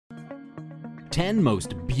10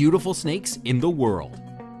 most beautiful snakes in the world.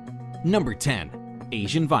 Number 10.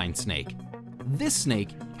 Asian vine snake. This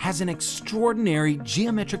snake has an extraordinary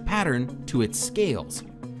geometric pattern to its scales.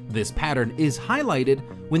 This pattern is highlighted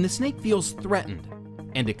when the snake feels threatened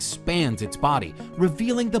and expands its body,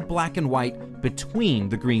 revealing the black and white between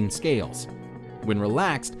the green scales. When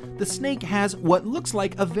relaxed, the snake has what looks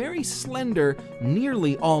like a very slender,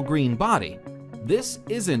 nearly all-green body. This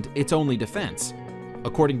isn't its only defense.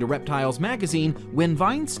 According to Reptiles magazine, when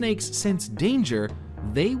vine snakes sense danger,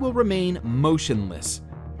 they will remain motionless.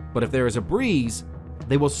 But if there is a breeze,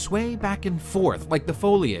 they will sway back and forth like the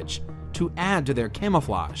foliage to add to their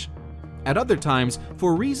camouflage. At other times,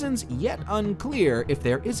 for reasons yet unclear if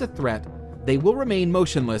there is a threat, they will remain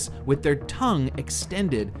motionless with their tongue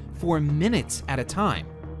extended for minutes at a time.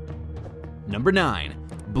 Number 9.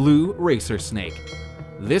 Blue racer snake.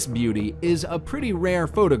 This beauty is a pretty rare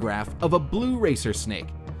photograph of a blue racer snake.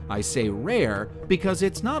 I say rare because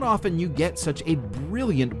it's not often you get such a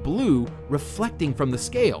brilliant blue reflecting from the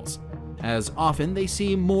scales, as often they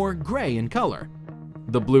seem more gray in color.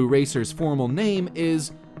 The blue racer's formal name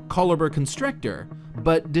is Colobur constrictor,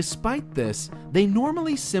 but despite this, they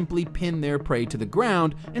normally simply pin their prey to the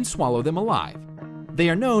ground and swallow them alive. They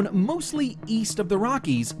are known mostly east of the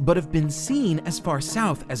Rockies, but have been seen as far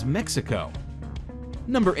south as Mexico.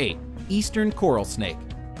 Number 8. Eastern coral snake.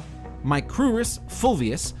 Micrurus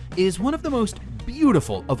fulvius is one of the most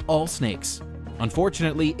beautiful of all snakes.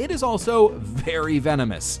 Unfortunately, it is also very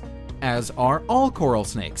venomous, as are all coral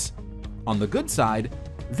snakes. On the good side,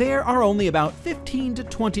 there are only about 15 to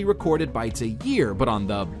 20 recorded bites a year, but on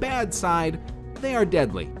the bad side, they are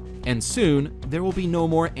deadly, and soon there will be no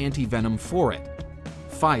more anti-venom for it.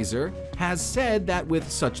 Pfizer has said that with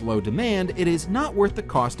such low demand, it is not worth the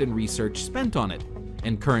cost and research spent on it,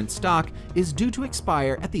 and current stock is due to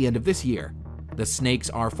expire at the end of this year. The snakes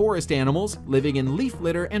are forest animals living in leaf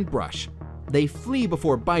litter and brush. They flee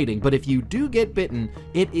before biting, but if you do get bitten,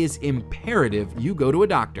 it is imperative you go to a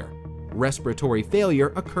doctor. Respiratory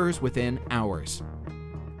failure occurs within hours.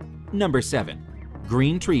 Number 7.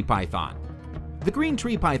 Green tree python. The green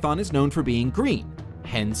tree python is known for being green,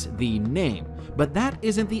 hence the name, but that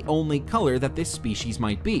isn't the only color that this species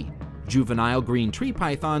might be. Juvenile green tree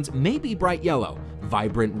pythons may be bright yellow,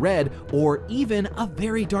 vibrant red, or even a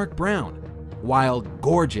very dark brown. While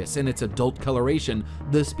gorgeous in its adult coloration,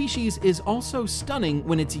 the species is also stunning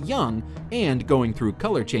when it's young and going through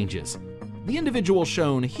color changes. The individual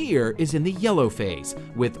shown here is in the yellow phase,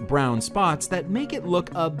 with brown spots that make it look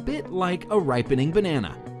a bit like a ripening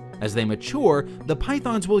banana. As they mature, the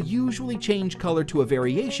pythons will usually change color to a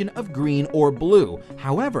variation of green or blue.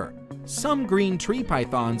 However, some green tree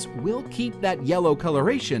pythons will keep that yellow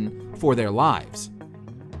coloration for their lives.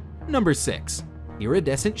 Number 6.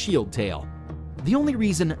 Iridescent shieldtail. The only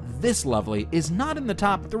reason this lovely is not in the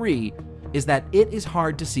top 3 is that it is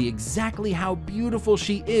hard to see exactly how beautiful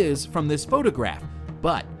she is from this photograph,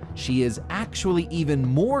 but she is actually even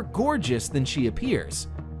more gorgeous than she appears.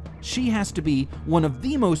 She has to be one of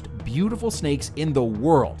the most beautiful snakes in the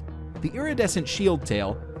world. The iridescent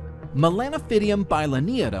shieldtail, Melanophydium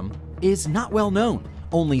bilineatum, is not well known.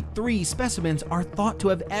 Only 3 specimens are thought to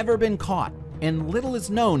have ever been caught, and little is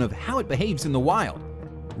known of how it behaves in the wild.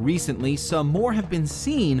 Recently, some more have been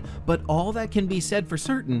seen, but all that can be said for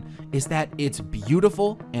certain is that it's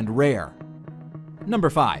beautiful and rare. Number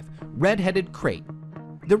 5. Red-headed krait.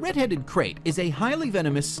 The red-headed krait is a highly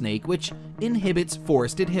venomous snake which inhabits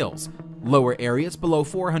forested hills, lower areas below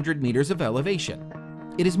 400 meters of elevation.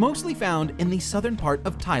 It is mostly found in the southern part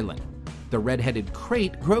of Thailand. The red-headed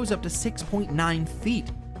krait grows up to 6.9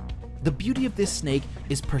 feet. The beauty of this snake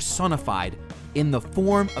is personified in the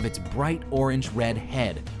form of its bright orange-red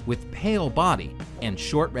head with pale body and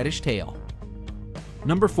short reddish tail.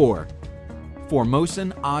 Number 4.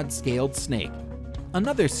 Formosan odd-scaled snake.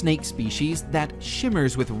 Another snake species that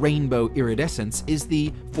shimmers with rainbow iridescence is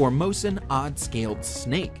the Formosan odd-scaled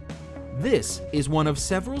snake. This is one of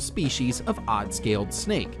several species of odd-scaled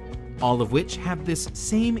snake, all of which have this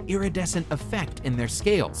same iridescent effect in their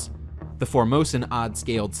scales. The Formosan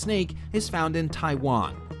odd-scaled snake is found in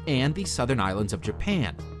Taiwan and the southern islands of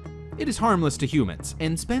Japan. It is harmless to humans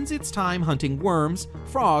and spends its time hunting worms,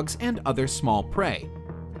 frogs, and other small prey.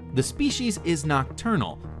 The species is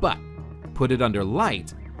nocturnal, but put it under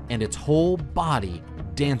light and its whole body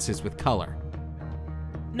dances with color.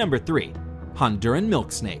 Number 3. Honduran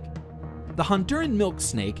milk snake. The Honduran milk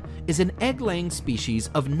snake is an egg-laying species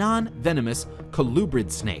of non-venomous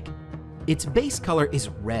colubrid snake. Its base color is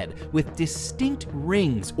red with distinct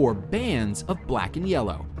rings or bands of black and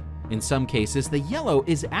yellow. In some cases, the yellow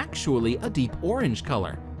is actually a deep orange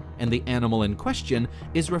color, and the animal in question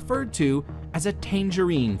is referred to as a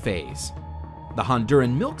tangerine phase. The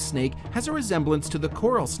Honduran milk snake has a resemblance to the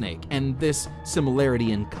coral snake, and this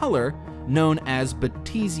similarity in color, known as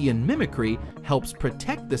Batesian mimicry, helps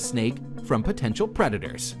protect the snake from potential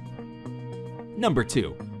predators. Number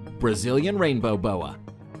 2. Brazilian rainbow boa.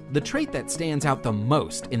 The trait that stands out the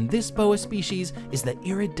most in this boa species is the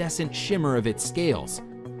iridescent shimmer of its scales.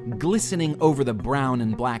 Glistening over the brown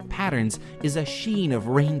and black patterns is a sheen of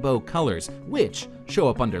rainbow colors, which show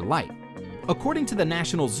up under light. According to the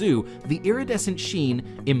National Zoo, the iridescent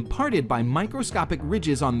sheen imparted by microscopic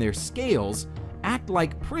ridges on their scales act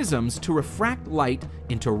like prisms to refract light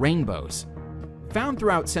into rainbows. Found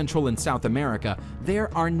throughout Central and South America,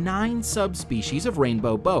 there are 9 subspecies of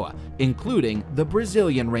rainbow boa, including the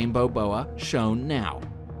Brazilian rainbow boa shown now.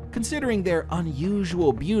 Considering their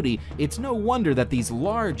unusual beauty, it's no wonder that these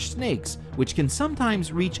large snakes, which can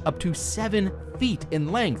sometimes reach up to 7 feet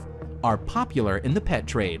in length, are popular in the pet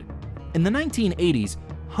trade. In the 1980s,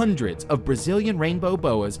 hundreds of Brazilian rainbow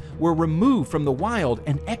boas were removed from the wild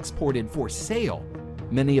and exported for sale.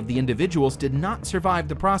 Many of the individuals did not survive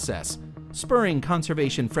the process, spurring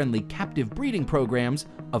conservation-friendly captive breeding programs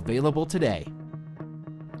available today.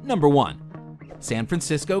 Number 1. San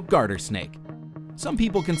Francisco garter snake. Some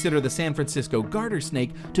people consider the San Francisco garter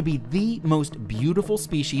snake to be the most beautiful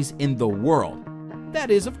species in the world.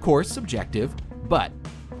 That is, of course, subjective, but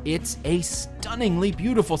it's a stunningly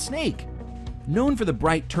beautiful snake. Known for the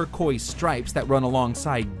bright turquoise stripes that run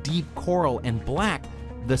alongside deep coral and black,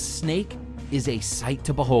 the snake is a sight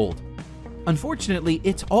to behold. Unfortunately,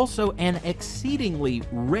 it's also an exceedingly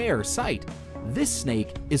rare sight. This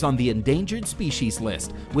snake is on the endangered species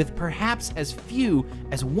list, with perhaps as few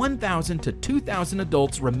as 1,000 to 2,000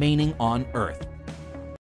 adults remaining on Earth.